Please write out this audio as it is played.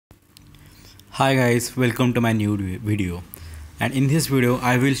Hi guys, welcome to my new video, and in this video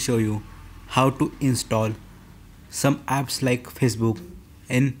I will show you how to install some apps like Facebook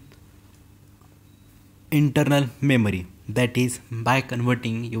in internal memory, that is by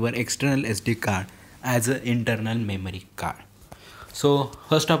converting your external SD card as an internal memory card. So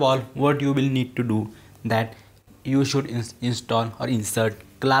first of all, what you will need to do, that you should install or insert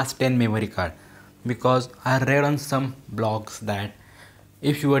class 10 memory card, because I read on some blogs that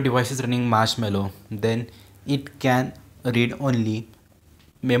if your device is running Marshmallow, then it can read only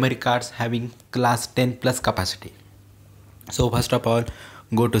memory cards having class 10 plus capacity. So first of all,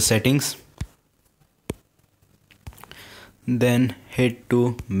 go to settings, then head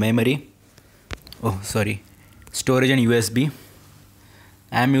to memory, storage and USB.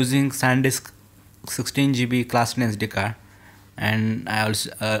 I am using SanDisk 16 GB class 10 SD card, and I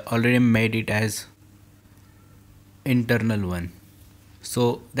also already made it as internal one,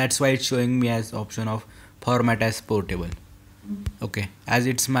 so that's why it's showing me as option of format as portable. Okay, as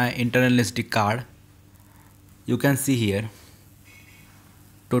it's my internal SD card, you can see here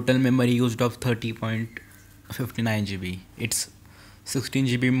total memory used of 30.59 GB. It's 16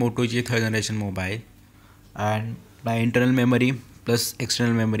 GB Moto G 3rd generation mobile, and my internal memory plus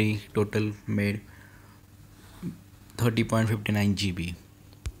external memory total made 30.59 GB.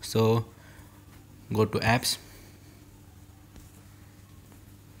 So go to apps,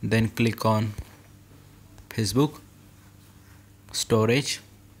 then click on Facebook, storage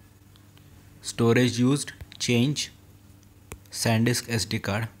used, change SanDisk SD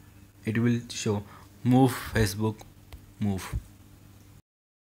card. It will show move Facebook, move.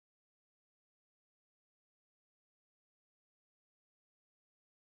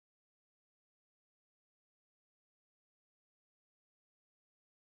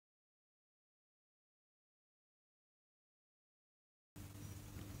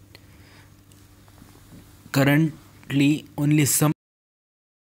 Currently only some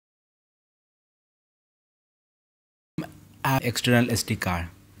external SD card.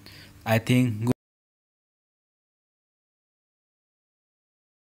 I think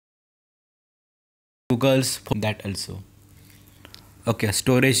Google's for that also. Okay,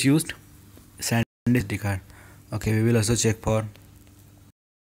 storage used, SanDisk SD card. Okay, we will also check for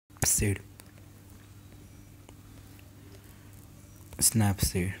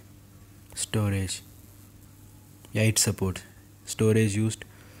Snapseed storage. Yeah, it supports storage used,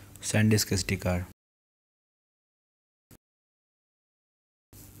 SanDisk SD card.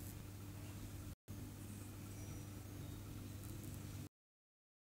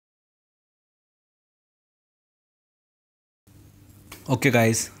 Okay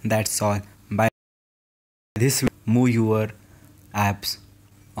guys, that's all. By this move your apps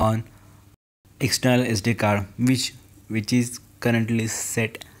on external SD card, which is currently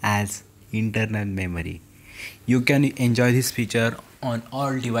set as internal memory. You can enjoy this feature on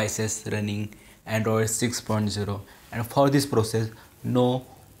all devices running Android 6.0, and for this process no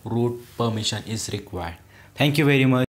root permission is required. Thank you very much.